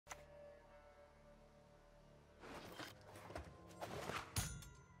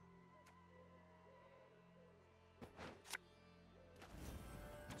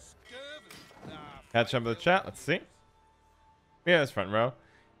Catch up with the chat. Let's see. Yeah, this front row.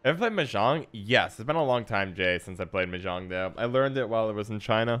 Ever played Mahjong? Yes. It's been a long time, Jay, since I played Mahjong, though. I learned it while I was in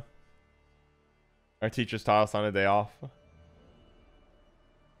China. Our teachers taught us on a day off.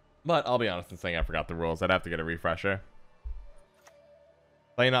 But I'll be honest in saying I forgot the rules. I'd have to get a refresher.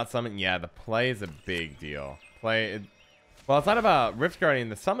 Play not summon. Yeah, the play is a big deal. Well, it's not about Rift Guardian.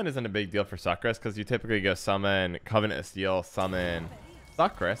 The summon isn't a big deal for Succrus because you typically go summon Covenant of Steel, summon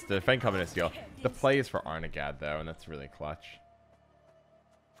Succrus to defend Covenant of Steel. The play is for Arnagad, though, and that's really clutch.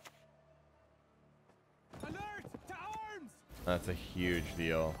 Alert to arms! That's a huge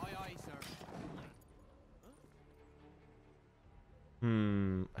deal. Aye, aye,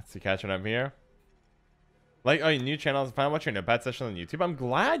 sir. Let's see, catching up here. Like, oh, new channels. Find what's your notepad session on YouTube. I'm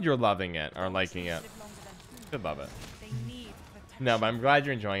glad you're loving it or liking it. Should love it. No, but I'm glad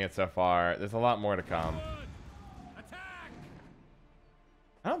you're enjoying it so far. There's a lot more to come.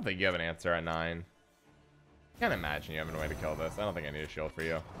 I don't think you have an answer at 9. I can't imagine you having a way to kill this. I don't think I need a shield for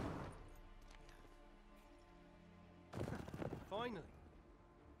you. Finally.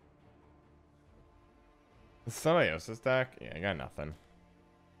 The Symbiosis deck? Yeah, I got nothing.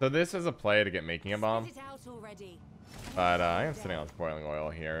 So this is a play to get making a bomb. But I am sitting on boiling oil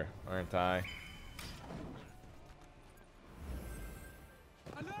here, aren't I?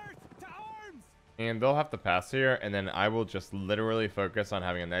 Alert to arms! And they'll have to pass here, and then I will just literally focus on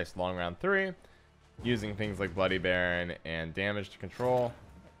having a nice long round 3, using things like Bloody Baron and damage to control.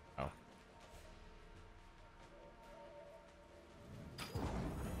 Oh.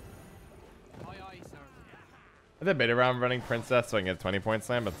 Aye, aye, sir. I did beta round running Princess so I can get a 20-point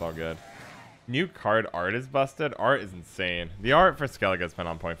slam, but it's all good. New card art is busted. Art is insane. The art for Skellige has been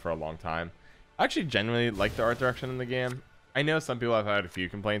on point for a long time. I actually genuinely like the art direction in the game. I know some people have had a few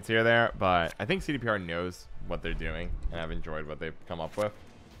complaints here or there, but I think CDPR knows what they're doing, and I've enjoyed what they've come up with.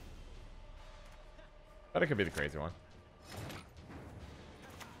 But it could be the crazy one.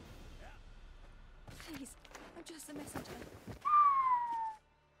 Please, I'm just a messenger.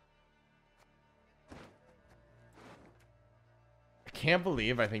 I can't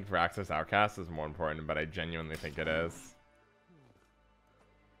believe I think Firaxis Outcast is more important, but I genuinely think it is.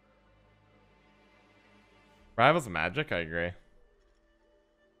 Rivals of Magic, I agree.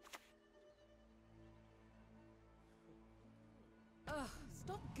 Ugh,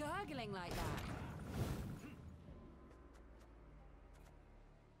 stop gurgling like that.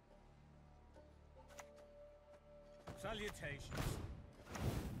 Salutations.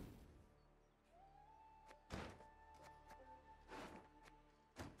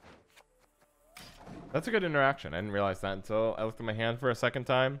 That's a good interaction. I didn't realize that until I looked at my hand for a second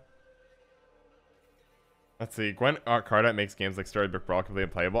time. Let's see. Gwent art card art makes games like Storybook Brawl completely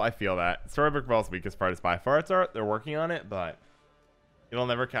unplayable. I feel that. Storybook Brawl's weakest part is by far its art. They're working on it, but it'll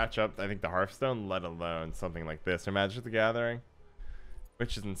never catch up, I think, to Hearthstone, let alone something like this or Magic the Gathering,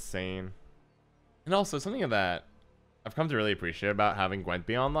 which is insane. And also, something that I've come to really appreciate about having Gwent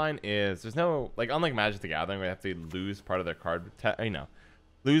be online is there's no, like, unlike Magic the Gathering, where you have to lose part of their card,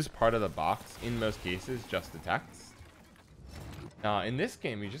 lose part of the box in most cases just to text. In this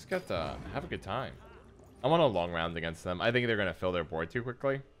game, you just get to have a good time. I want a long round against them. I think they're going to fill their board too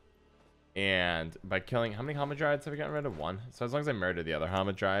quickly. And by killing, how many Hamadryads have we gotten rid of? 1. So as long as I murder the other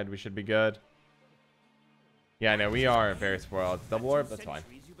Hamadryad, we should be good. Yeah, I know, we are very spoiled. Double Orb, that's fine.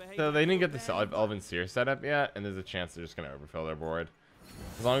 So they didn't get the Elven Seer set up yet, and there's a chance they're just going to overfill their board.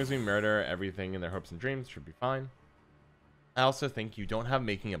 As long as we murder everything in their hopes and dreams, should be fine. I also think you don't have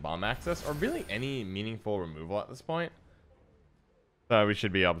making a bomb access, or really any meaningful removal at this point. So we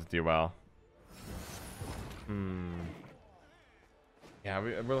should be able to do well. Yeah,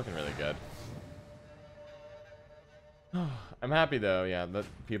 we're looking really good. I'm happy though, yeah, that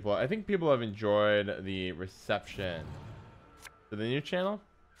I think people have enjoyed the reception to the new channel.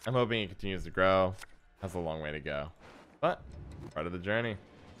 I'm hoping it continues to grow. Has a long way to go, but part of the journey.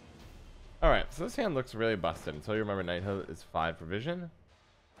 All right, so this hand looks really busted until you remember Knighthood is 5 for vision.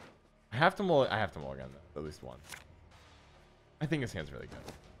 I have to mull again though, at least 1. I think this hand's really good.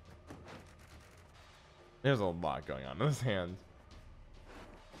 There's a lot going on in this hand.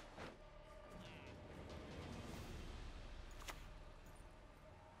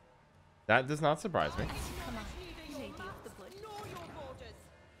 That does not surprise me. Come on, lady of the blood.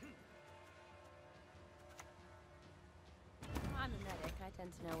 I'm a medic. I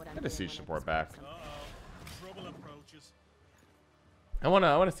tend to know what I'm Get doing. a siege support back. Trouble approaches. I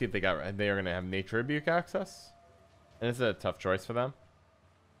wanna see if they are gonna have Nature Rebuke access, and it's a tough choice for them.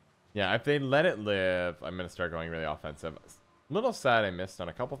 Yeah, if they let it live, I'm gonna start going really offensive. A little sad I missed on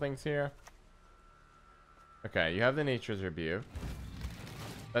a couple things here. Okay, you have the Nature's Rebuke.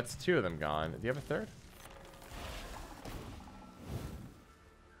 That's 2 of them gone. Do you have a third?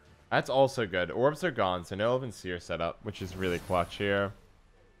 That's also good. Orbs are gone, so no Elven Seer set up, which is really clutch here.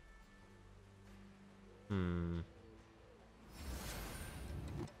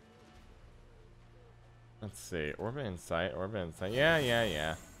 Let's see. Orb of Insight. Orb of Insight.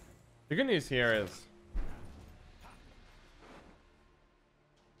 Yeah. The good news here is...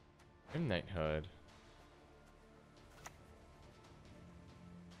 in Knighthood.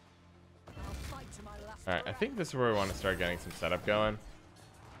 Alright, I think this is where we want to start getting some setup going.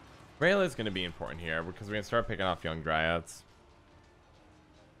 Rayla is going to be important here because we're going to start picking off young Dryads.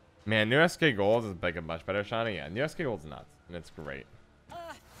 Man, new SK Gold is like a much better shiny. Yeah, new SK Gold's nuts, and it's great.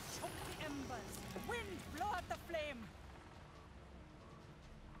 choke the embers. Wind, blow out the flame.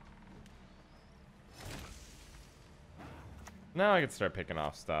 Now I can start picking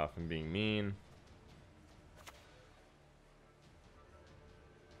off stuff and being mean.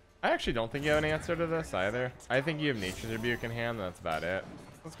 I actually don't think you have an answer to this either. I think you have Nature's Rebuke in hand, and that's about it.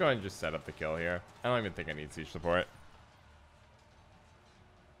 Let's go ahead and just set up the kill here. I don't even think I need siege support.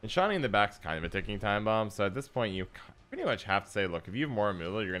 And Shawnee in the back's kind of a ticking time bomb, so at this point you pretty much have to say, look, if you have more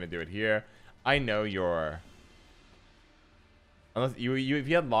removal, you're going to do it here. I know you're... Unless if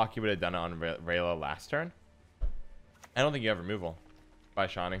you had lock, you would have done it on Rayla last turn. I don't think you have removal by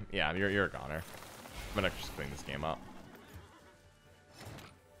Shawnee. Yeah, you're a goner. I'm going to just clean this game up.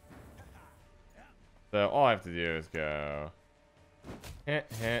 So all I have to do is go... hit.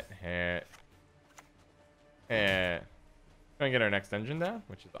 Gonna get our next engine down,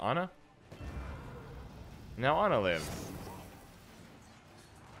 which is Ana. Now Ana lives.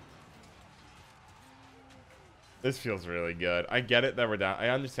 This feels really good. I get it that we're down. I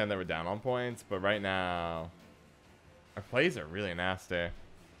understand that we're down on points, but right now our plays are really nasty.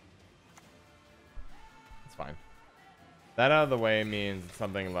 It's fine. That out of the way means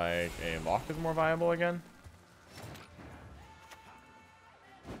something like a lock is more viable again.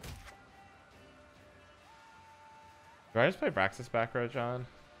 Do I just play Braxis back row, John?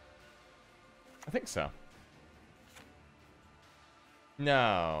 I think so.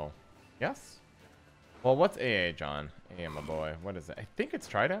 No. Yes? Well, what's AA, John? AA, my boy. What is it? I think it's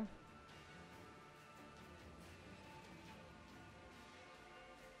Tridam.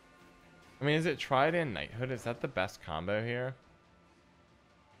 I mean, is it Tridam Knighthood? Is that the best combo here?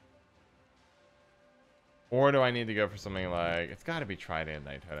 Or do I need to go for something like... It's got to be Tridam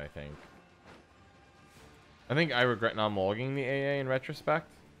Knighthood, I think. I think I regret not mulliging the AA in retrospect.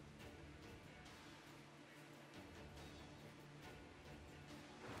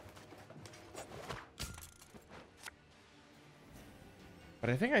 But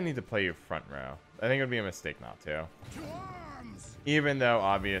I think I need to play you front row. I think it would be a mistake not to. Even though,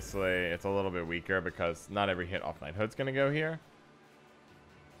 obviously, it's a little bit weaker because not every hit off Knighthood's going to go here.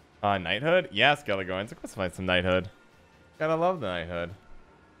 Knighthood? Yeah, Skelligoins. Let's find some Knighthood. Gotta love the Knighthood.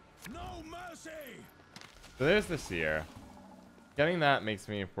 No mercy. So there's the Seer. Getting that makes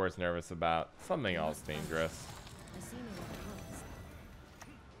me, of course, nervous about something else dangerous. I see no other paths.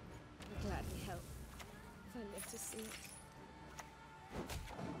 I'd gladly help if I live to see it.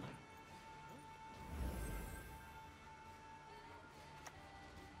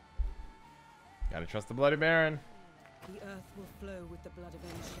 Gotta trust the Bloody Baron. The earth will flow with the blood of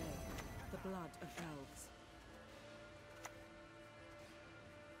Enishay, the blood of elves.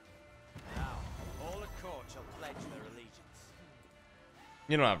 Now, all at court shall pledge their allegiance.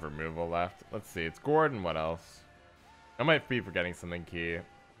 You don't have removal left. Let's see. It's Gordon. What else? I might be forgetting something key. I'm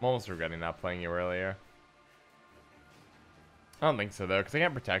almost regretting not playing you earlier. I don't think so, though, because I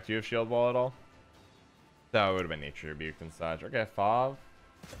can't protect you with Shield Wall at all. That would have been Nature Rebuked and such. Okay, Fav.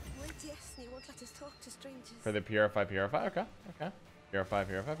 Yes, and you won't let us talk to strangers. For the Purify. Okay. Purify.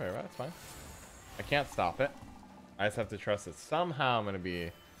 That's fine. I can't stop it. I just have to trust that somehow I'm going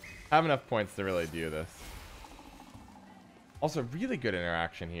to have enough points to really do this. Also, really good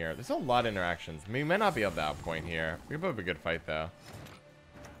interaction here. There's a lot of interactions. I mean, we might not be able to outpoint here. We can put up a good fight, though.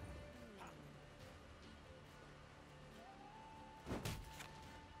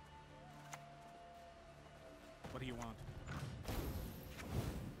 What do you want?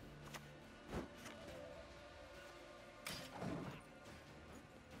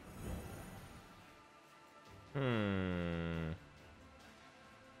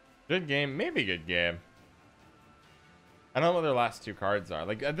 Good game. Maybe good game. I don't know what their last 2 cards are.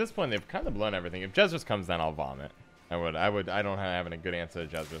 Like, at this point, they've kind of blown everything. If Jezris comes down, I'll vomit. I don't have a good answer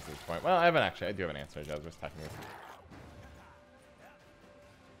to Jezris at this point. Well, I do have an answer to Jezris, technically.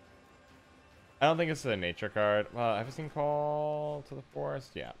 I don't think it's a nature card. Well, have you seen Call to the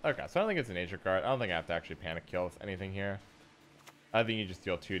Forest? Yeah. Okay, so I don't think it's a nature card. I don't think I have to actually panic kill anything here. I think you just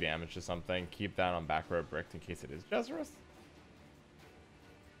deal 2 damage to something. Keep that on back row bricked in case it is Jezrus.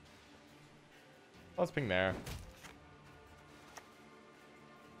 Let's ping there.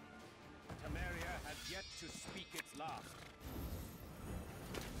 Temeria has yet to speak its last.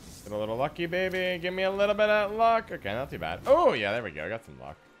 Get a little lucky, baby. Give me a little bit of luck. Okay, not too bad. Oh, yeah, there we go. I got some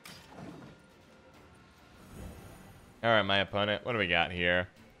luck. All right, my opponent. What do we got here?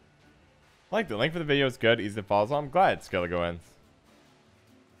 I like the link for the video is good. Easy to follow, so I'm glad Skellige wins.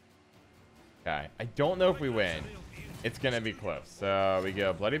 Okay, I don't know if we win. It's going to be close. So we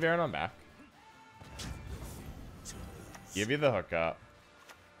go Bloody Baron on back. Give you the hookup.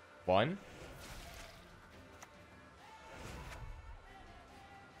 1.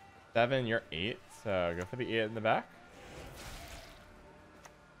 7, you're 8. So go for the 8 in the back.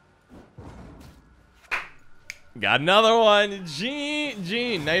 Got another one.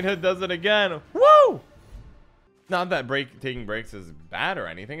 G. Knighthood does it again. Woo! Not that taking breaks is bad or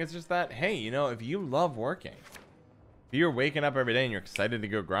anything. It's just that, hey, you know, if you love working, if you're waking up every day and you're excited to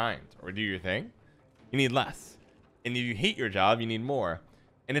go grind or do your thing, you need less. And if you hate your job, you need more.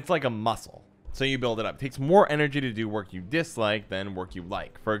 And it's like a muscle. So you build it up. It takes more energy to do work you dislike than work you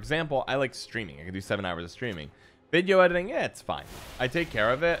like. For example, I like streaming. I can do 7 hours of streaming. Video editing, yeah, it's fine. I take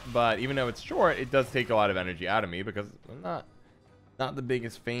care of it, but even though it's short, it does take a lot of energy out of me because I'm not the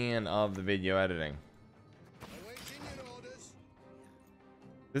biggest fan of the video editing.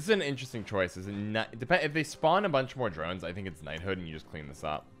 This is an interesting choice. Is it not, if they spawn a bunch more drones, I think it's Knighthood and you just clean this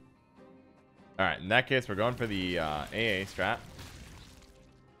up. All right, in that case, we're going for the AA strat.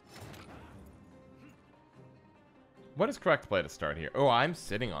 What is correct play to start here? Oh, I'm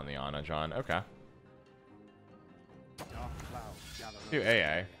sitting on the Ana, John. Okay. Do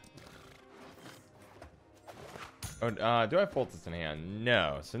AA. Oh, do I have Poultice in hand?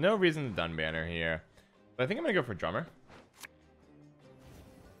 No. So no reason to Dun Banner here. But I think I'm going to go for Drummer.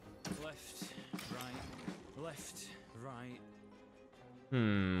 Left, right.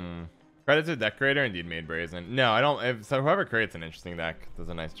 Credit to deck creator, indeed made brazen. No, I don't. So whoever creates an interesting deck does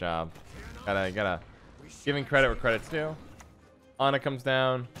a nice job. Gotta giving credit where credit's due. Ana comes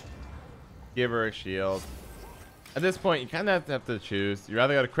down. Give her a shield. At this point, you kind of have to choose. You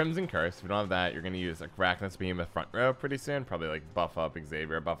rather go to Crimson Curse. If you don't have that, you're going to use like Arachas Behemoth front row pretty soon. Probably like buff up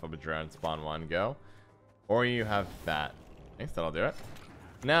Xavier, buff up a drone, spawn 1, go. Or you have that. Thanks, that'll do it.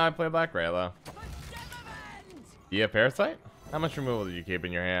 Now I play Black Rayla. Do you have Parasite? How much removal did you keep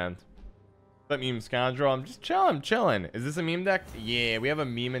in your hand? That meme scoundrel. I'm just chilling. Is this a meme deck? Yeah, we have a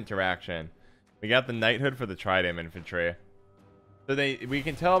meme interaction. We got the Knighthood for the Tridam Infantry. So we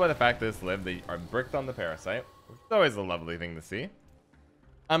can tell by the fact that this lived, they are bricked on the Parasite. It's always a lovely thing to see.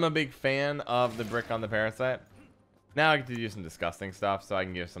 I'm a big fan of the brick on the Parasite. Now I get to do some disgusting stuff, so I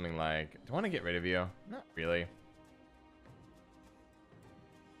can give something like, do I want to get rid of you? Not really.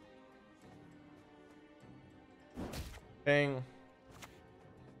 Bing.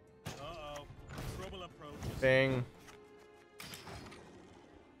 Uh-oh. Trouble approaches. Bing.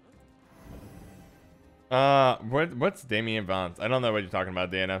 What's Damien Vance? I don't know what you're talking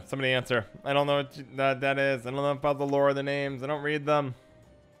about, Dana. Somebody answer. I don't know what that is. I don't know about the lore of the names. I don't read them.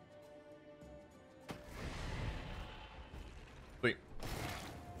 Sweet.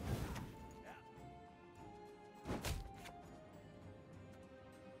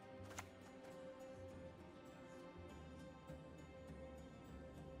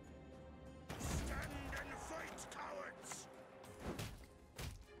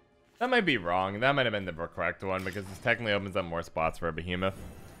 That might be wrong. That might have been the correct one because this technically opens up more spots for a behemoth.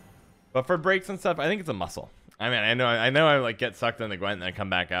 But for breaks and stuff, I think it's a muscle. I mean, I know I like get sucked in the Gwent and I come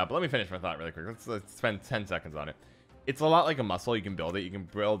back out, but let me finish my thought really quick. Let's spend 10 seconds on it. It's a lot like a muscle. You can build it. You can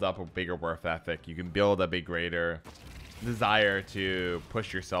build up a bigger worth ethic. You can build up a greater desire to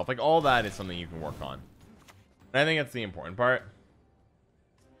push yourself. Like all that is something you can work on. And I think that's the important part.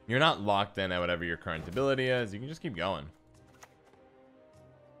 You're not locked in at whatever your current ability is. You can just keep going.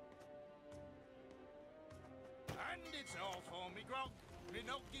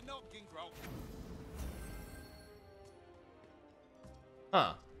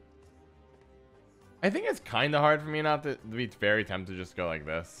 Huh. I think it's kind of hard for me not to be very tempted to just go like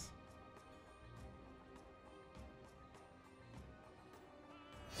this.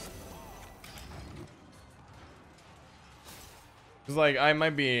 Because like I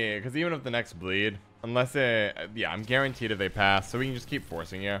might be, because even if the next bleed, unless it, yeah, I'm guaranteed if they pass, so we can just keep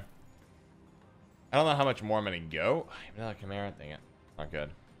forcing you. I don't know how much more I'm gonna go. I have another Chimera, dang it, not good.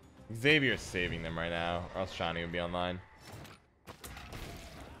 Xavier's saving them right now, or else Shani would be online.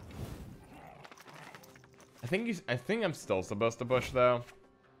 I think I'm still supposed to push though.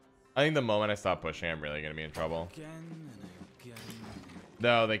 I think the moment I stop pushing, I'm really gonna be in trouble. Again and again.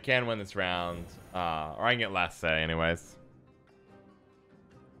 Though they can win this round. Or I can get last say anyways.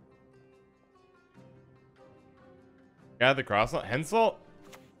 Got the cross. Hensel?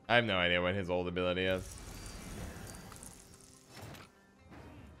 I have no idea what his old ability is.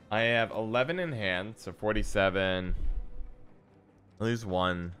 I have 11 in hand, so 47. I lose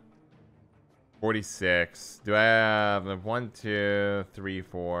 1. 46. Do I have 1, 2, 3,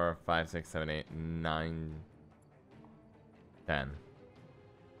 4, 5, 6, 7, 8, 9, 10?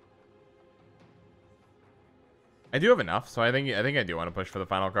 I do have enough, so I think I do want to push for the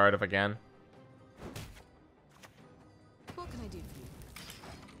final card if I can. What can I do for you?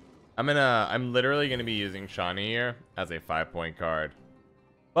 I'm literally gonna be using Shani here as a 5-point card.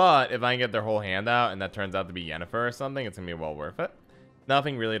 But if I can get their whole hand out and that turns out to be Yennefer or something, it's gonna be well worth it.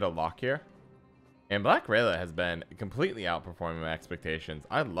 Nothing really to lock here. And Black Rayla has been completely outperforming my expectations.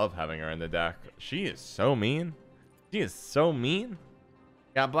 I love having her in the deck. She is so mean. She is so mean.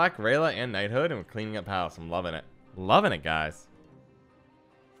 Got Black Rayla and Knighthood and we're cleaning up house. I'm loving it. Loving it, guys.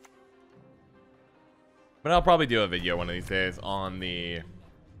 But I'll probably do a video one of these days on the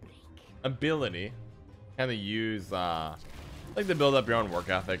ability. Kind of use, like to build up your own work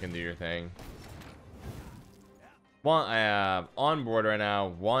ethic and do your thing. I have on board right now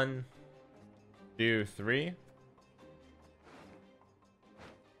 1, 2, 3.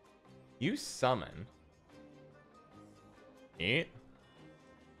 You summon 8.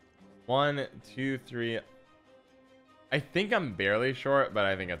 1, 2, 3. I think I'm barely short, but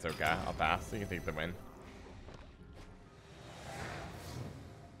I think that's okay. I'll pass. You can take the win.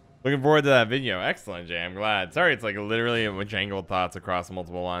 Looking forward to that video. Excellent, Jay. I'm glad. Sorry, it's like literally a jangled thoughts across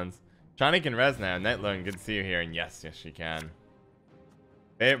multiple ones. Johnny can res now. Nightlone, good to see you here. And yes, she can.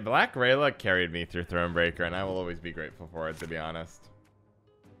 Hey, Black Rayla carried me through Thronebreaker, and I will always be grateful for it, to be honest.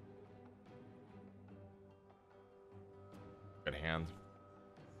 Good hand.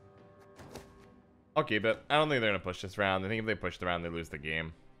 I'll keep it. I don't think they're going to push this round. I think if they push the round, they lose the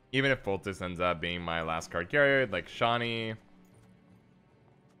game. Even if Foltest ends up being my last card carrier, like Shani,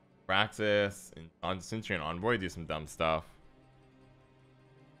 Praxis, and Sentry and Envoy do some dumb stuff.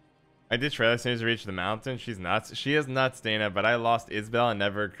 I did Trailer as soon as we reached the mountain. She's nuts. She is nuts, Dana, but I lost Isabel and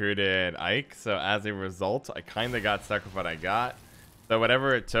never recruited Ike. So as a result, I kind of got stuck with what I got. So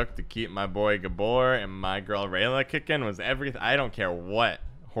whatever it took to keep my boy Gabor and my girl Rayla kicking was everything. I don't care what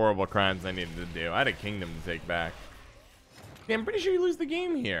horrible crimes I needed to do. I had a kingdom to take back. Yeah, I'm pretty sure you lose the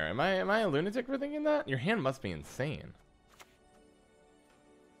game here. Am I a lunatic for thinking that? Your hand must be insane.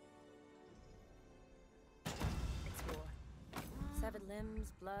 It's war. Severed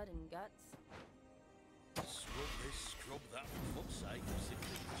limbs, blood, and guts. Scrub this, scrub that, for fuck's sake,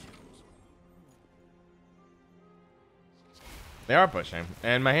 simply chills. They are pushing.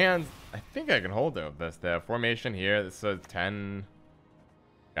 And my hands, I think I can hold it with this. The formation here, this is 10.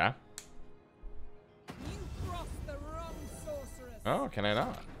 Yeah. You crossed the wrong sorceress. Oh, can I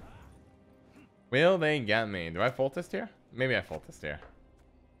not? Will they get me? Do I Foltest here? Maybe I Foltest here.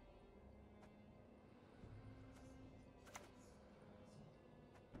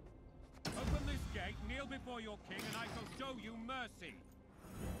 Open this gate, kneel before your king, and I shall show you mercy.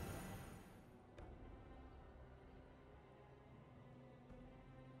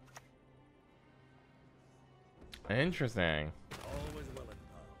 Interesting. Always willing,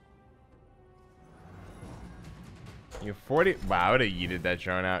 pal. You 40. Wow, I would have yeeted that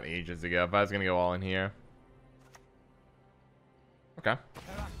drone out ages ago if I was going to go all in here. Okay.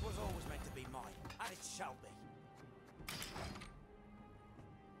 Herat was always meant to be mine, and it shall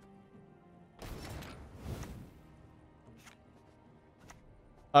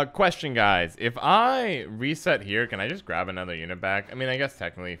be. Question, guys. If I reset here, can I just grab another unit back? I mean, I guess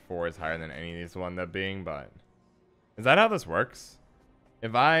technically 4 is higher than any of these will end up being, but... Is that how this works?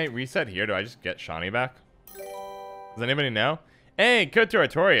 If I reset here, do I just get Shani back? Does anybody know? Hey,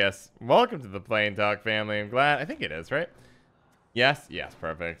 Coturtorius. Welcome to the Play and Talk family. I'm glad. I think it is, right? Yes. Yes,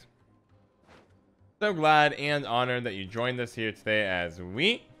 perfect. So glad and honored that you joined us here today as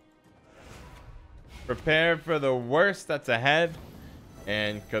we prepare for the worst that's ahead.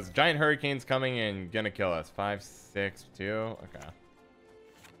 And because giant hurricane's coming and gonna kill us. 5, 6, 2. Okay.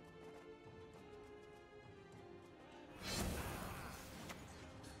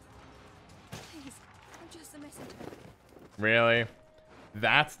 Please, I'm just a messenger. Really?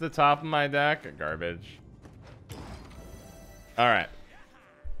 That's the top of my deck? Garbage. Alright.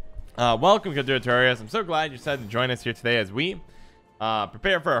 Welcome, Coturtorius. I'm so glad you decided to join us here today as we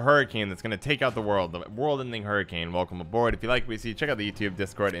prepare for a hurricane that's going to take out the world. The world-ending hurricane. Welcome aboard. If you like what you see, check out the YouTube,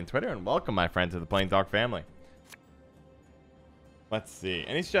 Discord, and Twitter. And welcome, my friend, to the Plain Talk family. Let's see.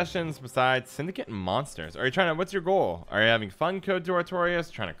 Any suggestions besides Syndicate and Monsters? Are you trying to... What's your goal? Are you having fun, Code to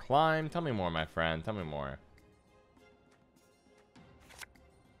Artorias? Trying to climb? Tell me more, my friend. Tell me more.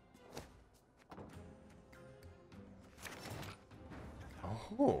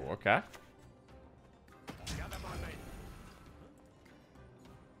 Oh, okay.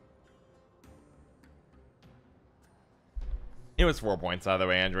 It was 4 points out of the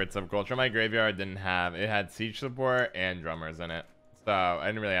way. Android subculture. My graveyard didn't have... It had siege support and drummers in it. So I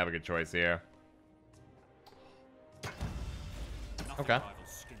didn't really have a good choice here. Okay.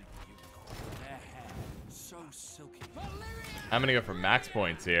 I'm gonna go for max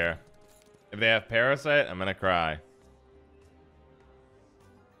points here. If they have Parasite, I'm gonna cry.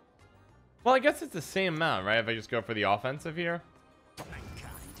 Well, I guess it's the same amount, right? If I just go for the offensive here.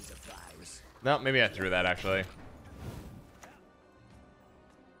 No, maybe I threw that actually.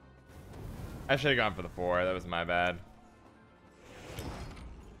 I should have gone for the 4. That was my bad.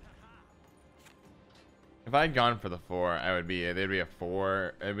 If I had gone for the 4, I would be... They'd be a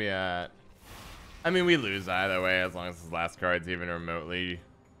 4. It'd be at... I mean, we lose either way as long as this last card's even remotely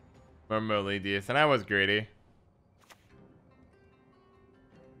decent. I was greedy.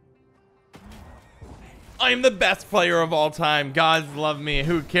 I'm the best player of all time. Gods love me.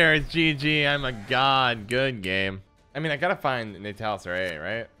 Who cares? GG. I'm a god. Good game. I mean, I gotta find Natalis or A,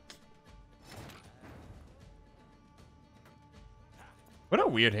 right? What a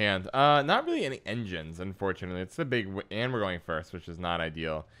weird hand. Not really any engines, unfortunately. It's the big... And we're going first, which is not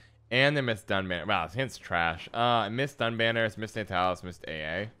ideal. And they missed Dunbanner. Wow, this hand's trash. I missed Dunbanners, missed Natalis, missed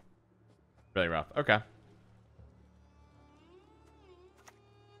AA. Really rough. Okay.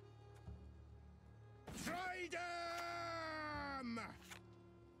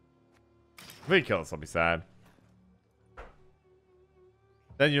 If we kill this, I'll be sad.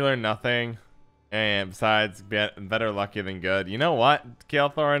 Then you learn nothing. And besides, better lucky than good. You know what,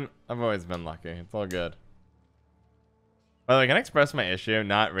 Kael'thorn? I've always been lucky. It's all good. By the way, can I express my issue?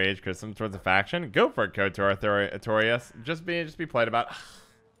 Not rage criticism towards a faction? Go for it, Code to Artorias. Just be polite about it.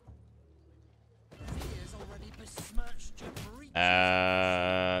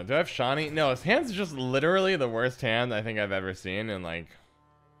 Do I have Shawnee? No, his hand's just literally the worst hand I think I've ever seen in like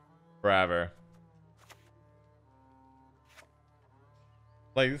forever.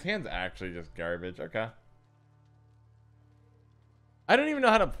 Like, this hand's actually just garbage. Okay. I don't even know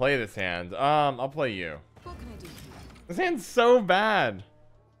how to play this hand. I'll play you. What can I do? This hand's so bad.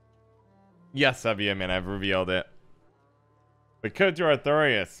 Yes, Subia, man, I've revealed it. But Code to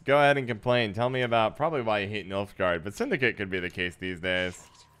Artorias, go ahead and complain. Tell me about probably why you hate Nilfgaard, but Syndicate could be the case these days.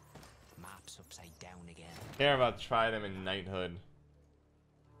 Maps upside down again. Care about Tridam and Knighthood.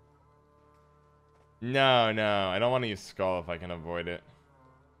 No, I don't want to use Skull if I can avoid it.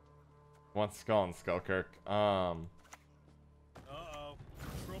 I want Skull and Skullkirk. Uh-oh.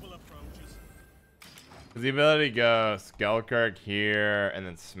 Trouble approaches. The ability to go Skullkirk here and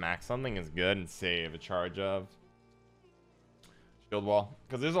then smack something is good and save a charge of Shieldwall.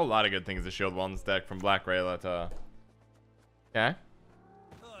 Because there's a lot of good things to Shieldwall in this deck, from Black Rayla to... Okay.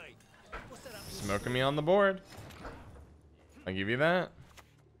 Smoking me on the board. I'll give you that.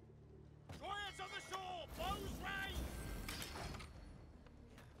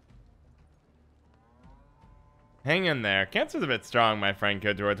 Hang in there. Cancer's a bit strong, my friend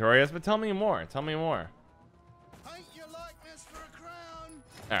Code to Artorias, but tell me more. Tell me more.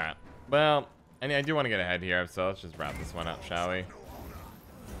 Alright. Well, I do want to get ahead here, so let's just wrap this one up, shall we?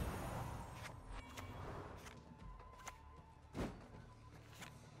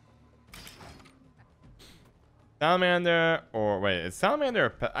 Salamander, or wait, is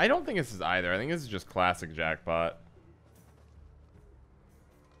Salamander I don't think this is either. I think this is just classic Jackpot.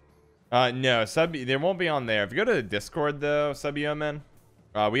 No, they won't be on there. If you go to the Discord, though, Subyomen,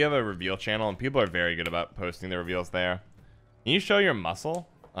 we have a reveal channel, and people are very good about posting their reveals there. Can you show your muscle?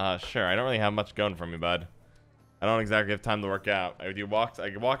 Sure. I don't really have much going for me, bud. I don't exactly have time to work out. I can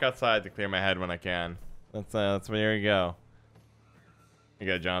walk outside to clear my head when I can. That's where you go. You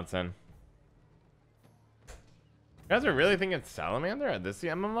go, Johnson. You guys are really thinking Salamander at this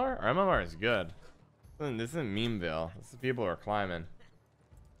MMR? Or MMR is good. This isn't Memeville. This is people who are climbing.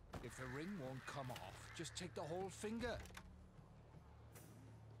 If the ring won't come off, just take the whole finger.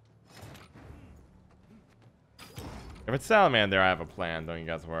 If it's Salamander, I have a plan. Don't you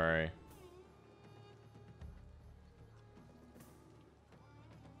guys worry.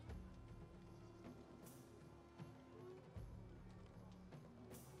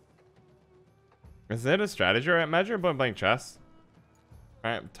 Is it a strategy? Right? Imagine you're playing chess.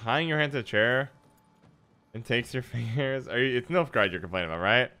 Alright, tying your hand to a chair. It takes your fingers. It's Nilfgaard you're complaining about,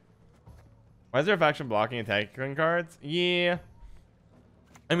 right? Why is there a faction blocking attacking cards? Yeah.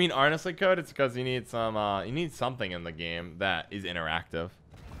 I mean, honestly, Code, it's because you need some, you need something in the game that is interactive.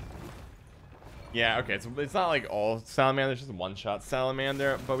 Yeah, okay, it's not like all Salamander, it's just one-shot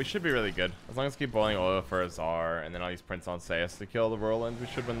Salamander, but we should be really good. As long as we keep boiling oil for Azar, and then I'll use Prince on Sayas to kill the Roland, we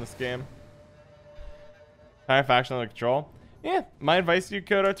should win this game. Higher faction under control. Yeah, my advice to you,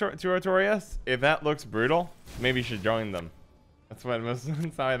 Code, to Artorias, if that looks brutal, maybe you should join them. That's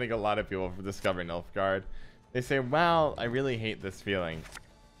that's how I think a lot of people discover Nilfgaard. They say, wow, I really hate this feeling.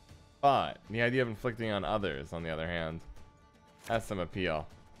 But the idea of inflicting on others, on the other hand, has some appeal.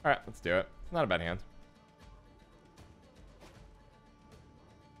 Alright, let's do it. It's not a bad hand.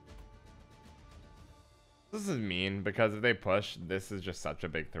 This is mean, because if they push, this is just such a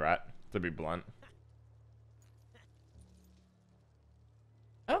big threat, to be blunt.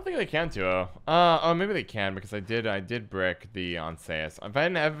 I don't think they can 2-0. Oh, maybe they can, because I did brick the Onseus. If I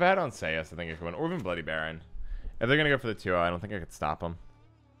had Onseus, I think I could win. Or even Bloody Baron. If they're going to go for the 2-0, I don't think I could stop them.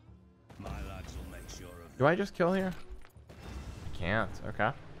 My lads will make sure of Do I just kill here? I can't.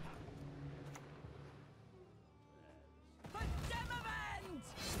 Okay.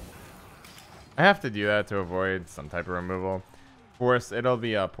 I have to do that to avoid some type of removal. Of course, it'll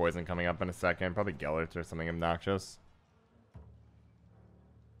be poison coming up in a second. Probably Gellert or something obnoxious.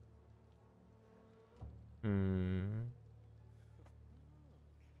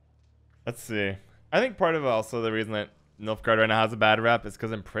 Let's see. I think part of also the reason that Nilfgaard right now has a bad rep is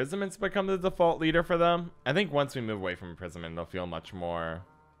because Imprisonment's become the default leader for them. I think once we move away from Imprisonment, they'll feel much more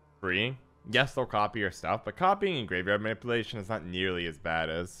free. Yes, they'll copy your stuff, but copying and graveyard manipulation is not nearly as bad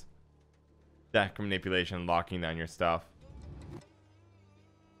as deck manipulation and locking down your stuff.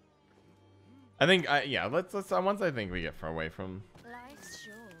 I think, yeah, let's once I think we get far away from... Life's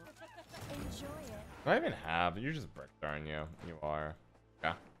short. Enjoy it. Do I even have? You're just bricked, aren't you? You are.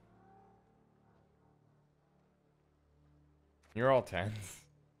 Yeah. You're all 10s.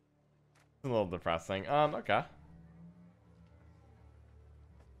 It's a little depressing. Okay. I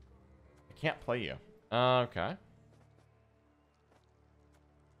can't play you. Okay.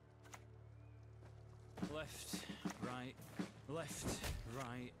 Left, right, left,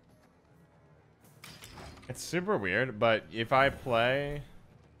 right. It's super weird, but if I play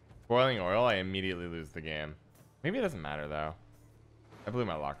Boiling Oil, I immediately lose the game. Maybe it doesn't matter, though. I blew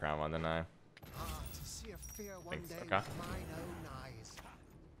my lock round one, didn't I? To see a fear one Thanks. day Okay. with mine own eyes.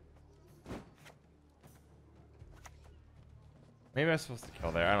 Maybe I was supposed to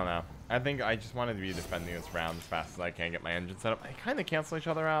kill there. I don't know. I think I just wanted to be defending this round as fast as I can, get my engine set up. They kind of cancel each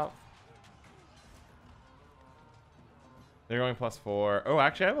other out. They're going +4. Oh,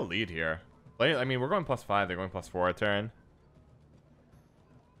 actually, I have a lead here. I mean, we're going +5. They're going +4 a turn.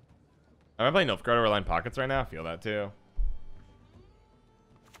 Am I playing Nilfgaard over line pockets right now? I feel that too.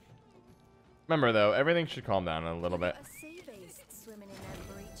 Remember, though, everything should calm down a little bit. A sea beast swimming in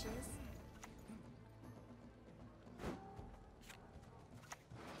their breeches.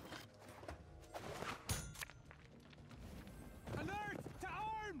 Alert! To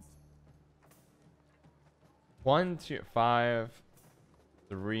arms! 1, 2, 5,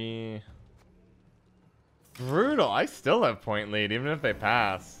 3. Brutal. I still have point lead, even if they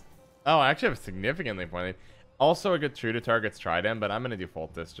pass. Oh, I actually have significantly point lead. Also, a good true to targets Tridam, but I'm going to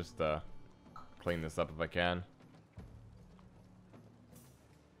default this just to clean this up if I can.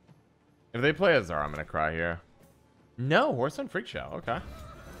 If they play Azar, I'm going to cry here. No, Horse on Freak Show. Okay.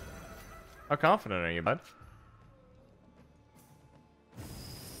 How confident are you, bud?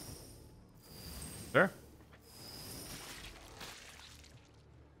 Sure.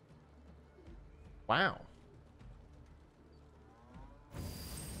 Wow.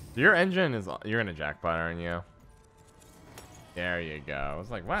 Your engine is... You're in a Jackpot, aren't you? There you go. I was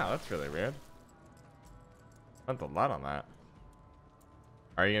like, wow, that's really weird. Spent a lot on that.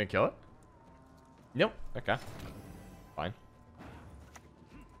 Are you going to kill it? Nope. Okay. Fine.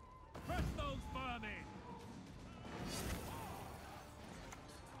 Press those vermin!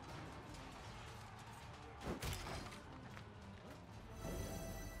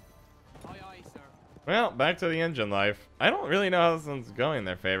 Aye, aye, sir. Well, back to the engine life. I don't really know how this one's going in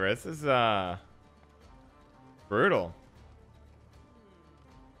their favor. This is, brutal.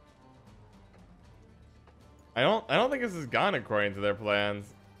 I don't think this has gone according to their plans.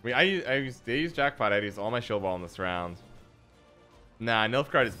 They use Jackpot. I use all my Shieldwall in this round. Nah,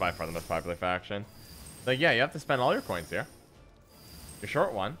 Nilfgaard is by far the most popular faction. Like, yeah, you have to spend all your coins here. You're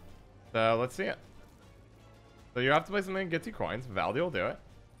short one. So, let's see it. So, you have to play something and get 2 coins. Valdi will do it.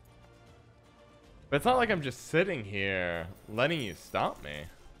 But it's not like I'm just sitting here letting you stop me.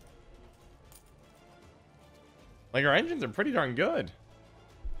 Like, our engines are pretty darn good.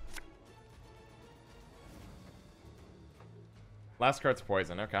 Last card's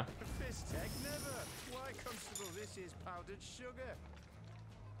poison. Okay. Fist tech never. Why, Constable, this is powdered sugar.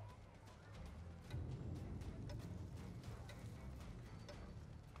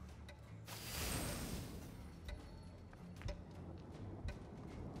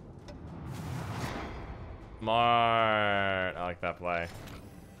 Smart. I like that play.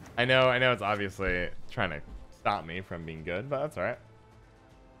 I know it's obviously trying to stop me from being good, but that's alright.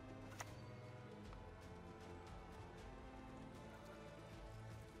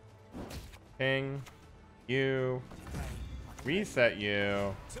 Ping. You. Reset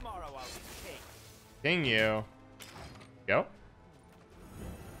you. Ping you. Go.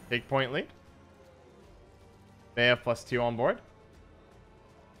 Take point lead. They have +2 on board.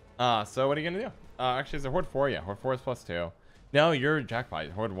 So what are you gonna do? Actually, is it Horde 4? Yeah, Horde 4 is +2. No, you're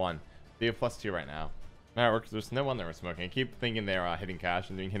Jackpot. Horde 1. They have +2 right now. Alright, there's no one that we're smoking. I keep thinking they're hitting cash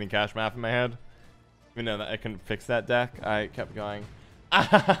and doing hidden cash math in my head. Even though that I couldn't fix that deck, I kept going.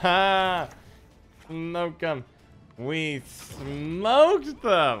 Ah, smoke them. We smoked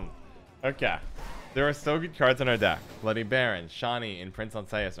them. Okay. There are still good cards in our deck. Bloody Baron, Shani, and Prince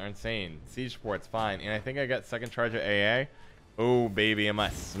Ansaias are insane. Siege Sport's fine. And I think I got second charge of AA. Oh, baby, am I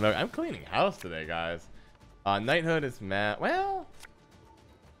smoke? I'm cleaning house today, guys. Knighthood is meh. Well,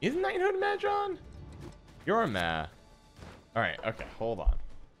 is Knighthood meh, John? You're meh. Alright, okay, hold on.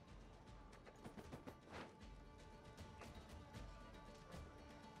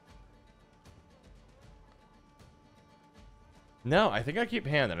 No, I think I keep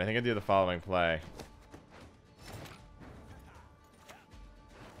handed. I think I do the following play.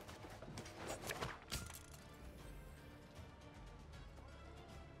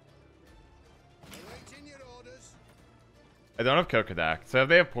 I don't have Kokodak, so if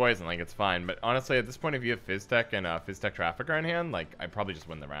they have poison, like, it's fine. But honestly, at this point, if you have Fizztech and Fizztech Trafficker in hand, like, I probably just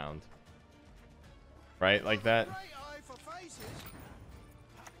win the round. Right? Like that.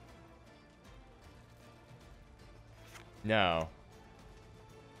 No.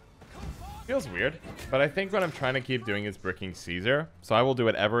 Feels weird. But I think what I'm trying to keep doing is bricking Caesar. So I will do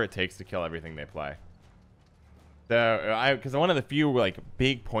whatever it takes to kill everything they play. So, because one of the few, like,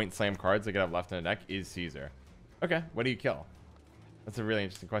 big point slam cards I could have left in the deck is Caesar. Okay, what do you kill? That's a really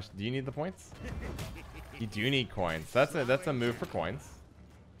interesting question. Do you need the points? You do need coins. That's a move for coins.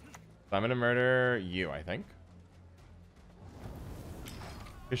 So I'm gonna murder you, I think.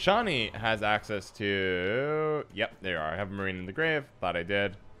 Kashani has access to... Yep, there you are. I have a Marine in the grave. Thought I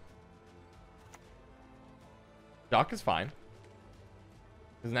did. Doc is fine.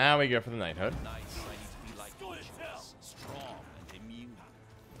 Because now we go for the Knighthood.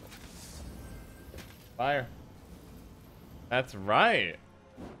 Fire. That's right.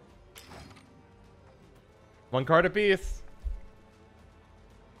 One card apiece.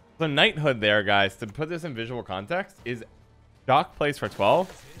 So Knighthood there, guys, to put this in visual context, is Doc plays for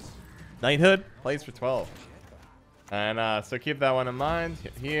 12. Knighthood plays for 12. And so keep that one in mind.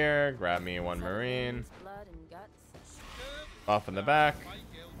 Hit here. Grab me one Marine. Off in the back.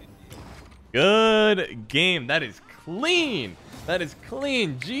 Good game. That is clean. That is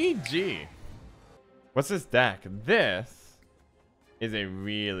clean. GG. What's this deck? This is a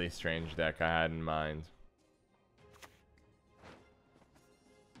really strange deck I had in mind.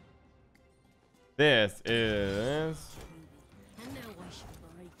 This is...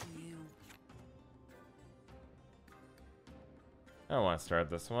 I don't want to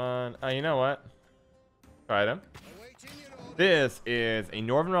start this one. Oh, you know what? Tridam. This is a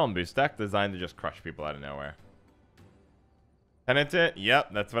Northern Realm boost deck designed to just crush people out of nowhere. Penitent?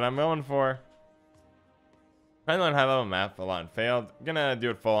 Yep, that's what I'm going for. Trying to learn high level math a lot and failed. I'm gonna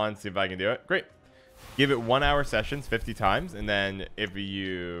do it full on, see if I can do it. Great. Give it 1 hour sessions 50 times, and then if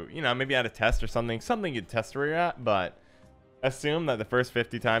you know, maybe add a test or something you'd test where you're at, but assume that the first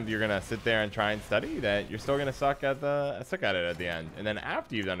 50 times you're gonna sit there and try and study, that you're still gonna suck at it at the end. And then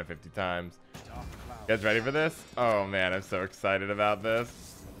after you've done it 50 times, you guys ready for this? Oh man, I'm so excited about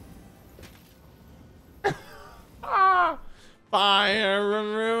this. Ah! Fire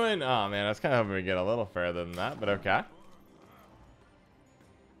and ruin. Oh man, I was kind of hoping we get a little further than that, but okay.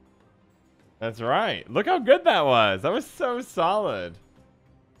 That's right. Look how good that was. That was so solid.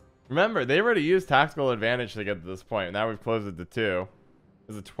 Remember, they already used tactical advantage to get to this point. Now we've closed it to 2. It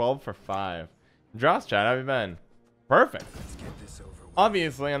was a 12 for 5. Dross chat, how have you been? Perfect. Let's get this over with.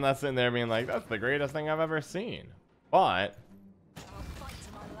 Obviously, I'm not sitting there being like, that's the greatest thing I've ever seen. But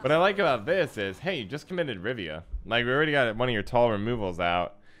what I like about this is, hey, you just committed Rivia. Like, we already got one of your tall removals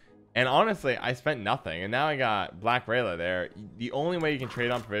out. And honestly, I spent nothing. And now I got Black Rayla there. The only way you can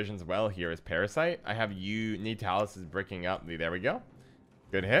trade on provisions well here is Parasite. I have you, Nitalis is bricking up. There we go.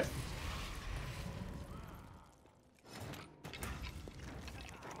 Good hit.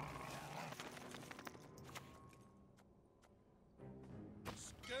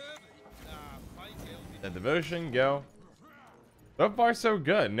 devotion, go. So far, so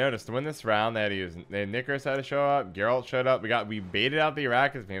good. Notice to win this round, they had to use. Nickers had to show up. Geralt showed up. We baited out the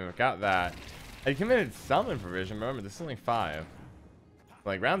Arachas beam. Got that. I committed summon provision. But remember, this is only 5.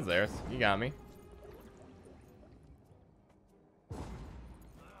 Like rounds there. So you got me.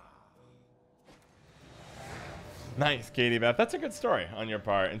 Nice, Katie Beth. That's a good story on your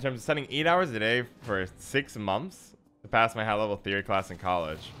part in terms of studying 8 hours a day for 6 months to pass my high level theory class in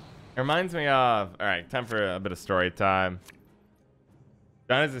college. It reminds me of. All right, time for a bit of story time.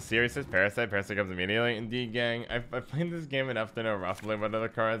 John is a serious Parasite. Parasite comes immediately. Indeed, gang. I've played this game enough to know roughly what are the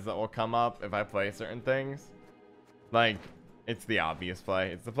cards that will come up if I play certain things. Like, it's the obvious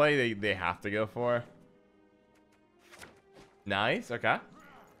play. It's the play they have to go for. Nice. Okay.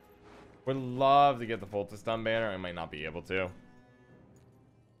 Would love to get the full to stun banner. I might not be able to.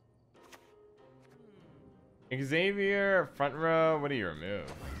 Xavier, front row. What do you remove?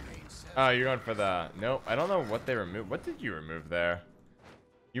 Oh, you're going for the. Nope. I don't know what they removed. What did you remove there?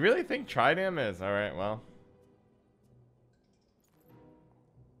 You really think Tridam is? Alright, well.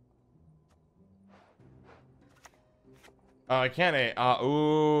 Oh, I can't.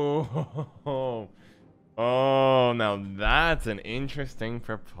 Ooh. Oh, now that's an interesting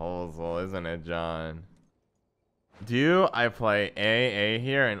proposal, isn't it, John? Do I play AA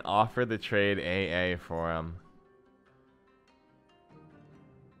here and offer the trade AA for him?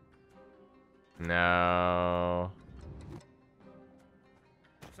 No.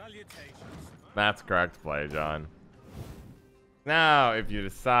 That's correct play, John. Now, if you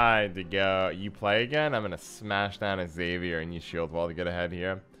decide to go, you play again, I'm going to smash down a Xavier and use Shieldwall to get ahead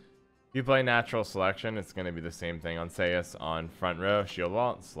here. If you play natural selection, it's going to be the same thing on Sayus on front row,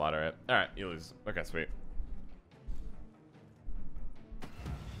 Shieldwall, and slaughter it. Alright, you lose. Okay, sweet.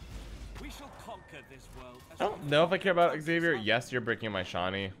 We shall conquer this world. I don't know if I care about Xavier. Yes, you're breaking my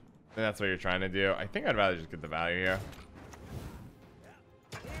Shawnee. And that's what you're trying to do. I think I'd rather just get the value here.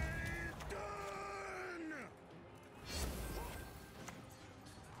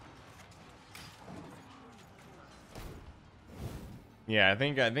 Yeah, I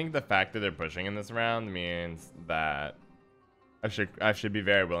think the fact that they're pushing in this round means that I should be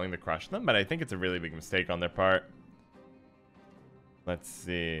very willing to crush them, but I think it's a really big mistake on their part. Let's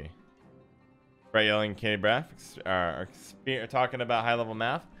see. Right, yelling Katie Breath are talking about high level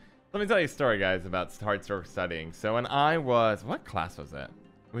math. Let me tell you a story, guys, about hard story studying. So when I was, what class was it?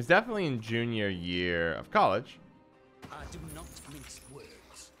 It was definitely in junior year of college. I do not mince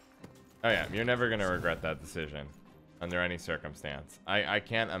words. Oh yeah, you're never gonna regret that decision. Under any circumstance. I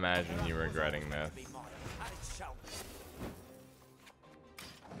can't imagine you regretting this.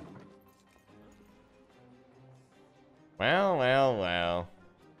 Well.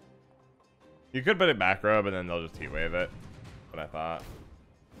 You could put it back row, but then they'll just heat wave it. What I thought.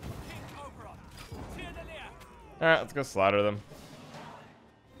 Alright, let's go slaughter them.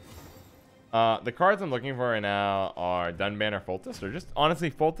 The cards I'm looking for right now are Dunban or Foltest, or just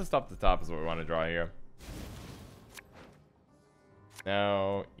honestly Foltest up the top is what we want to draw here.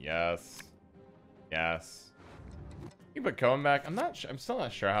 No, yes. You put Cohen back. I'm still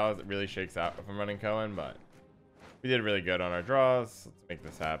not sure how it really shakes out if I'm running Cohen, but we did really good on our draws. Let's make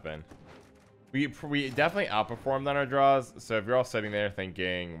this happen. We definitely outperformed on our draws. So if you're all sitting there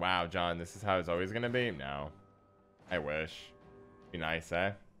thinking, "Wow, John, this is how it's always gonna be," no. I wish. Be nice,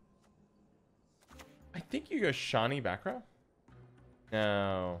 eh? I think you go Shawnee back row.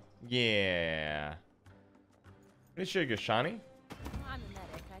 No. Yeah. Pretty sure you go Shawnee. I'm a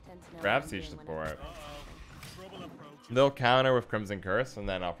medic. I tend to know Grab what I'm siege doing when support. Trouble approaches. They'll counter with Crimson Curse, and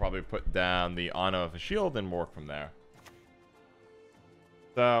then I'll probably put down the Honor of a Shield and work from there.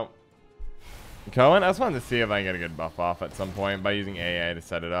 So, Cohen, I just wanted to see if I can get a good buff off at some point by using AA to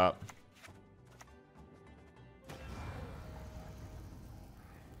set it up.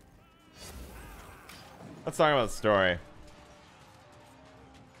 Let's talk about the story.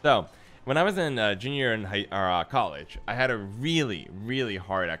 So, when I was in junior in college, I had a really, really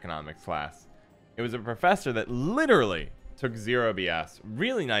hard economics class. It was a professor that literally took 0 BS.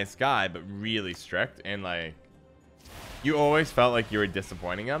 Really nice guy, but really strict. And like, you always felt like you were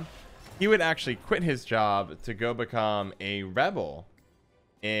disappointing him. He would actually quit his job to go become a rebel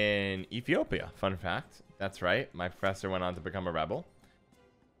in Ethiopia. Fun fact. That's right. My professor went on to become a rebel.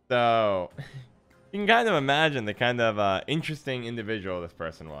 So, you can kind of imagine the kind of interesting individual this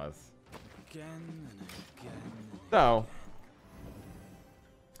person was. Again and again. So,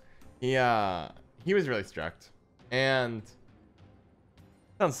 he was really strict, and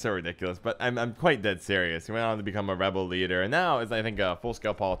sounds so ridiculous, but I'm quite dead serious. He went on to become a rebel leader, and now is, I think, a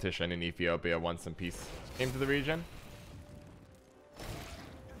full-scale politician in Ethiopia once some peace came to the region.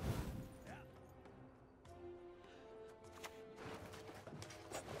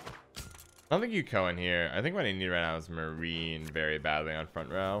 I don't think you go in here. I think what I need right now is Marine very badly on front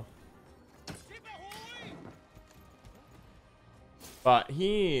row. But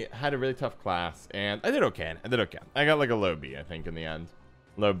he had a really tough class, and I did okay. I did okay. I got like a low B, I think, in the end.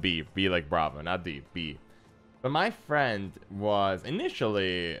 Low B. B like Bravo, not D. B. But my friend was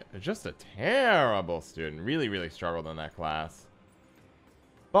initially just a terrible student. Really, really struggled in that class.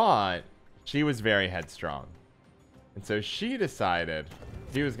 But she was very headstrong. And so she decided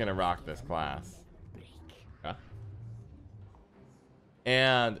she was going to rock this class. Okay.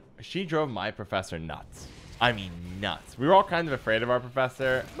 And she drove my professor nuts. I mean, nuts. We were all kind of afraid of our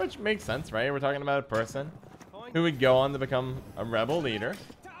professor, which makes sense, right? We're talking about a person who would go on to become a rebel leader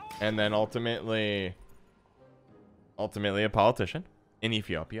and then ultimately a politician in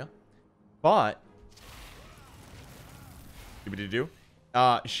Ethiopia. But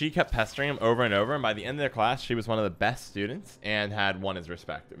she kept pestering him over and over, and by the end of the class she was one of the best students and had won his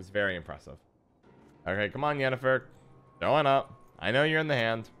respect. It was very impressive. Okay, come on, Yennefer, going up. I know you're in the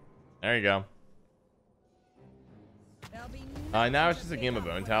hand. There you go. Now it's just a game of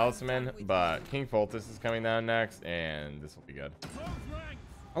Bone Talisman, but King Foltest is coming down next, and this will be good.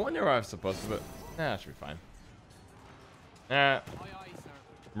 I wonder where I was supposed to put. Nah, it should be fine.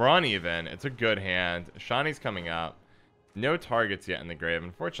 Moran even. It's a good hand. Shani's coming up. No targets yet in the grave.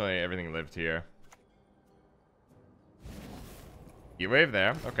 Unfortunately, everything lived here. Heat wave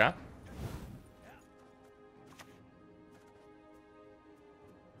there. Okay.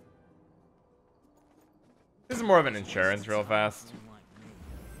 This is more of an insurance real fast.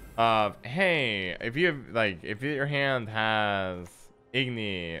 Hey, if you have, like, if your hand has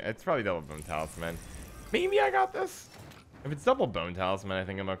Igni, it's probably double Bone Talisman. Maybe I got this. If it's double Bone Talisman, I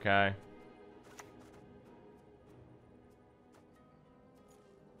think I'm okay.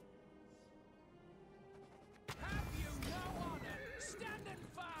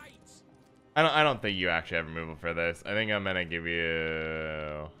 I don't think you actually have removal for this. I think I'm gonna give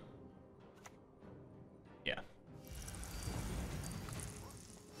you. Yeah.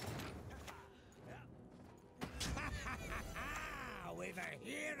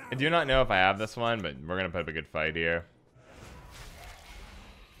 I do not know if I have this one, but we're gonna put up a good fight here.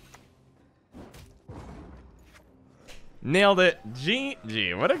 Nailed it.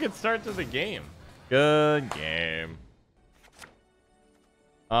 GG. What a good start to the game. Good game.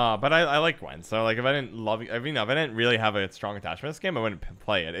 But I like Gwent, so like if I didn't love, I mean, if I didn't really have a strong attachment to this game, I wouldn't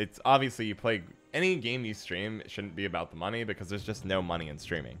play it. It's obviously you play any game you stream, it shouldn't be about the money because there's just no money in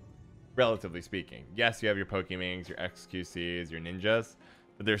streaming, relatively speaking. Yes, you have your Pokemings, your XQCs, your ninjas,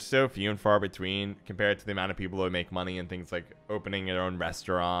 but they're so few and far between compared to the amount of people who make money in things like opening their own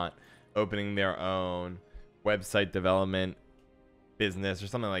restaurant, opening their own website development business or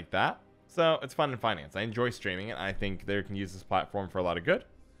something like that. So it's fun in finance. I enjoy streaming it. I think they can use this platform for a lot of good.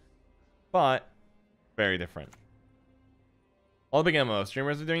 But very different. All the big MMO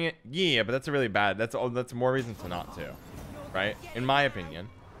streamers are doing it. Yeah, but that's a really bad. That's more reason to not to, right? In my opinion,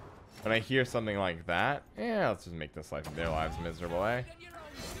 when I hear something like that, yeah, let's just make this life their lives miserable, eh?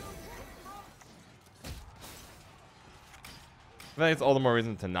 I think it's all the more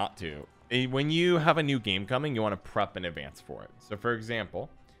reason to not to. When you have a new game coming, you want to prep in advance for it. So, for example,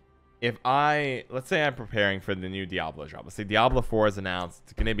 if let's say I'm preparing for the new Diablo drop. Let's say Diablo 4 is announced.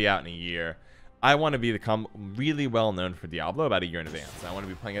 It's going to be out in a year. I want to become really well known for Diablo about a year in advance. I want to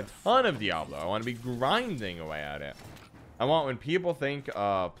be playing a ton of Diablo. I want to be grinding away at it. I want when people think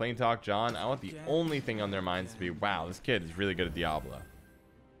Plain Talk John, I want the only thing on their minds to be, wow, this kid is really good at Diablo.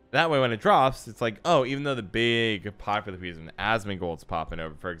 That way when it drops, it's like, oh, even though the big popular piece of Asmongold's popping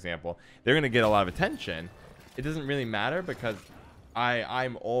over, for example, they're going to get a lot of attention. It doesn't really matter because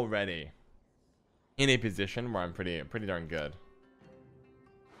I'm already in a position where I'm pretty darn good.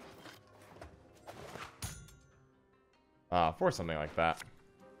 For something like that.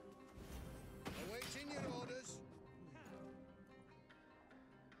 Awaiting your orders.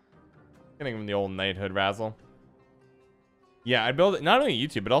 Getting from the old Knighthood razzle. Yeah, I build it not only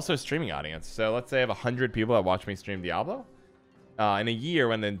YouTube but also a streaming audience. So let's say I have 100 people that watch me stream Diablo. In a year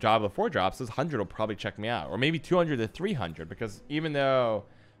when the Diablo 4 drops, those 100 will probably check me out, or maybe 200 to 300, because even though,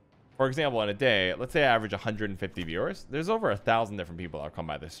 for example, in a day, let's say I average 150 viewers, there's over 1,000 different people that'll come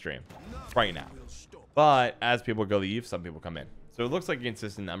by this stream right now. But as people go leave, some people come in. So it looks like a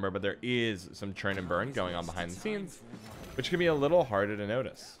consistent number, but there is some churn and burn going on behind the scenes, which can be a little harder to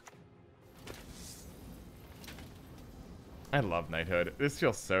notice. I love Knighthood. This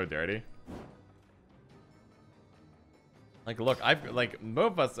feels so dirty. Like, look,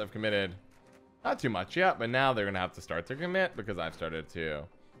 both of us have committed not too much yet, but now they're going to have to start to commit because I've started to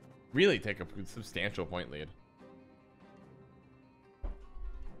really take a substantial point lead.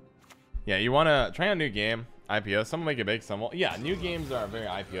 Yeah, you want to try a new game, IPO. Some will make it big, some will. Yeah, new games are very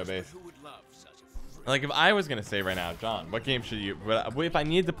IPO based. Like if I was gonna say right now, John, what game should you? If I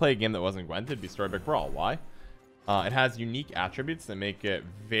needed to play a game that wasn't Gwent, it'd be Storybook Brawl. Why? It has unique attributes that make it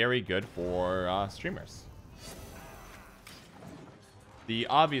very good for streamers. The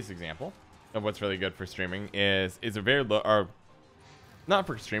obvious example of what's really good for streaming is a very low, or not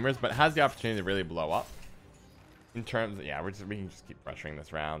for streamers, but has the opportunity to really blow up. In terms of, yeah, we can just keep pressuring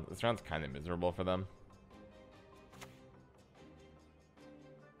this round. This round's kind of miserable for them.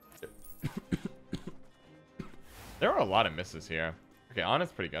 There are a lot of misses here. Okay,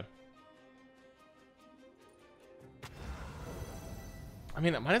 Honest's pretty good. I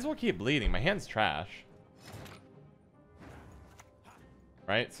mean, I might as well keep bleeding. My hand's trash.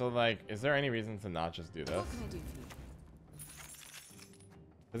 Right? So, like, is there any reason to not just do this? What can I do for you?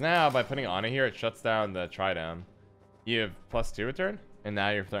 Because now, by putting Ana here, it shuts down the Tridam. You have +2 return, and now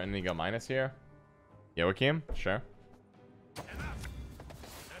you're starting to go minus here. Joachim, sure.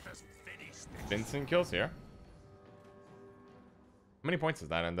 Vincent kills here. How many points does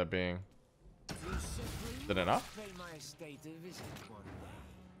that end up being? Is it enough?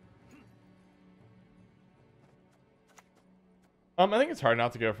 I think it's hard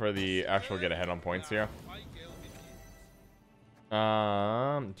not to go for the actual get ahead on points here.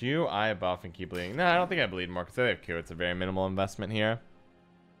 Do I buff and keep bleeding? No, I don't think I bleed more because I have Q. It's a very minimal investment here.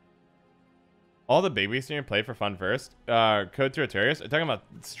 All the big beasts you play for fun first. Code to Arterius. Are you talking about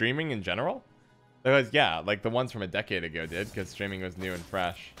streaming in general? Because yeah, like the ones from a decade ago did, because streaming was new and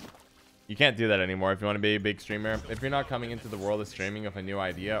fresh. You can't do that anymore if you want to be a big streamer. If you're not coming into the world of streaming with a new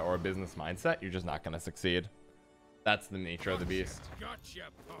idea or a business mindset, you're just not going to succeed. That's the nature of the beast.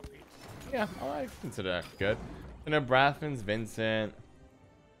 Yeah, I consider that good. You know, Brathman's Vincent.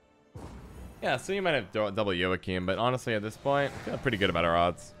 Yeah, so you might have double Joachim, but honestly at this point, I feel pretty good about our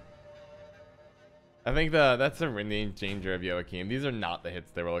odds. I think that's the main danger of Joachim. These are not the hits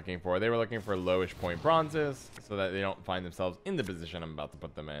they were looking for. They were looking for lowish point bronzes so that they don't find themselves in the position I'm about to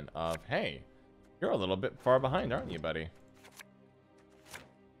put them in of, hey, you're a little bit far behind, aren't you, buddy?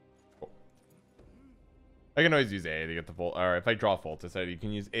 I can always use AA to get the full, or if I draw Fultus, you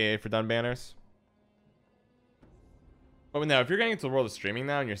can use AA for done banners. But now, if you're getting into the world of streaming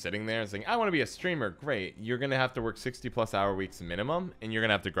now and you're sitting there and saying, I want to be a streamer, great. You're going to have to work 60+ hour weeks minimum, and you're going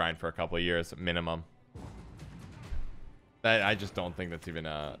to have to grind for a couple of years minimum. I just don't think that's even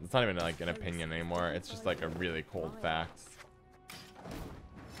it's not even like an opinion anymore. It's just like a really cold fact.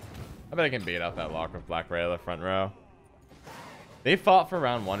 I bet I can bait out that lock with Black Rayla front row. They fought for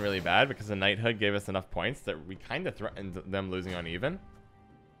round 1 really bad because the Knighthood gave us enough points that we kind of threatened them losing on even.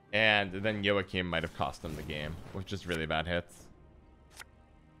 And then Joachim might have cost them the game with just really bad hits.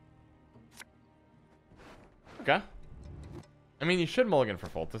 Okay. I mean, you should mulligan for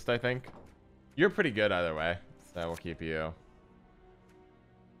Fultus, I think. You're pretty good either way, so we'll keep you.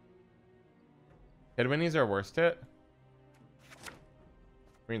 Headwinnie's our worst hit.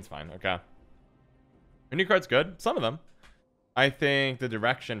 Green's fine, okay. The new card's good, some of them. I think the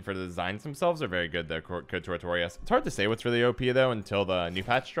direction for the designs themselves are very good, though, Code to Artorias. It's hard to say what's really OP, though, until the new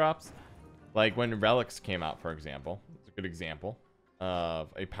patch drops. Like, when Relics came out, for example. It's a good example of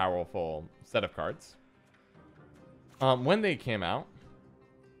a powerful set of cards. When they came out...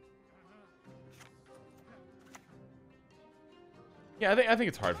 Yeah, I think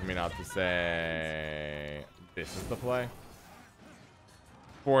it's hard for me not to say this is the play.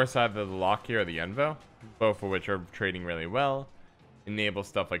 Force either the lock here or the Envo, both of which are trading really well. Enable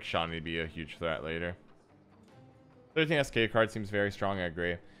stuff like Shawnee to be a huge threat later. 13 SK card seems very strong, I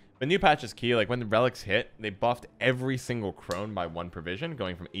agree. But new patch is key. Like when the relics hit, they buffed every single crone by 1 provision,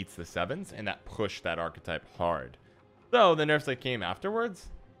 going from 8s to 7s, and that pushed that archetype hard. So the nerfs that came afterwards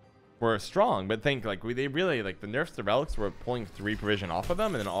were strong, but think like they really like the nerfs to relics were pulling 3 provision off of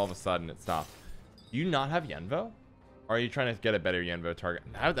them, and then all of a sudden it stopped. Do you not have Yenvo? Or are you trying to get a better Yenvo target?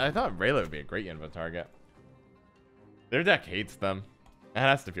 I thought Rayla would be a great Yenvo target. Their deck hates them. That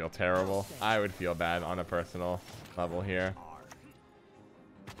has to feel terrible. I would feel bad on a personal level here.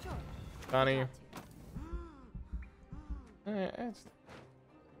 Funny. Why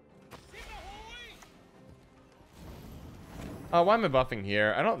am I buffing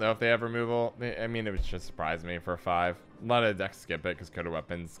here? I don't know if they have removal. I mean, it would just surprise me for a 5. A lot of decks skip it because Code of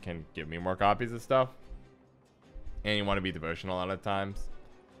Weapons can give me more copies of stuff. And you want to be devotional a lot of times.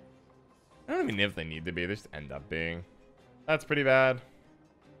 I don't even know if they need to be. They just end up being. That's pretty bad.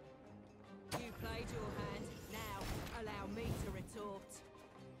 You played your hand. Now allow me to retort.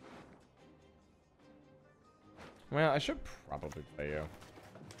 Well, I should probably play you.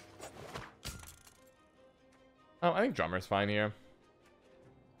 Oh, I think Drummer's fine here.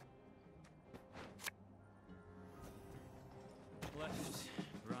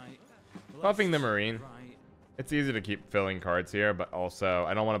 Buffing the Marine. Right. It's easy to keep filling cards here, but also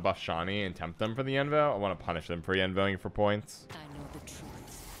I don't want to buff Shawnee and tempt them for the Envo. I want to punish them for Envoing for points. I know the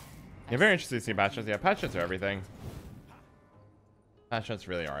truth. Yeah, very interested to see patch notes. Yeah, patch notes are everything. Patch notes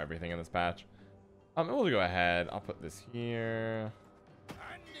really are everything in this patch. We'll go ahead. I'll put this here.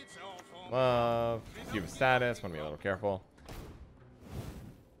 And it's all for Love. Cube status. Want to be a little careful.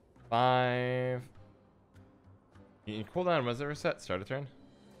 5. You can cooldown. Was it reset? Start a turn.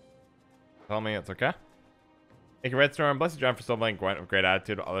 Tell me it's okay. Thank you, Red Storm. Bless you, John, for still playing Gwent with great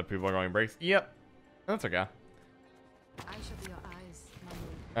attitude. Other people are going breaks. Yep. That's okay. I shall be your eyes, my moon.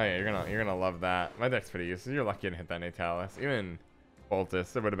 Oh yeah, you're gonna love that. My deck's pretty useless. You're lucky to hit that Natalis. Even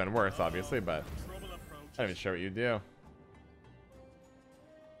Boltus, it would have been worse, obviously, but I don't even sure what you do.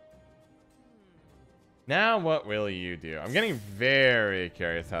 Now what will you do? I'm getting very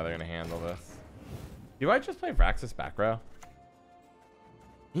curious how they're gonna handle this. Do I just play Vraxis back row?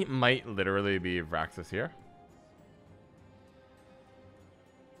 He might literally be Vraxis here.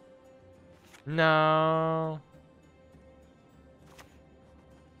 No.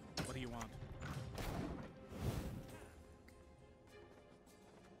 What do you want?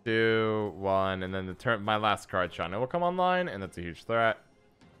 2, 1, and then the turn. My last card, Shauna, will come online, and that's a huge threat.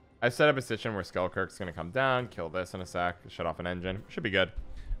 I've set up a position where Skullkirk's gonna come down, kill this in a sec, shut off an engine. Should be good.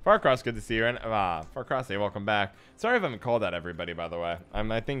 Farcross, good to see you. And Farcross, hey, welcome back. Sorry if I haven't called out everybody, by the way.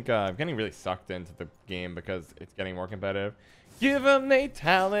 I think I'm getting really sucked into the game because it's getting more competitive. Give them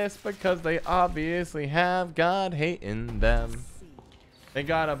Natalis because they obviously have God hate in them. They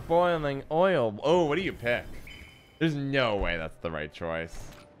got a boiling oil. Oh, what do you pick? There's no way that's the right choice.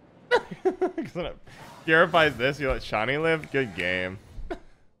 Because when it purifies this, you let Shawnee live? Good game.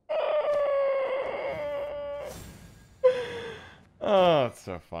 Oh, it's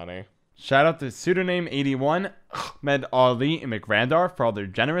so funny. Shout out to Pseudonym81, Ahmed Ali, and McRandar for all their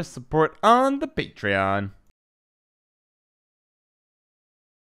generous support on the Patreon.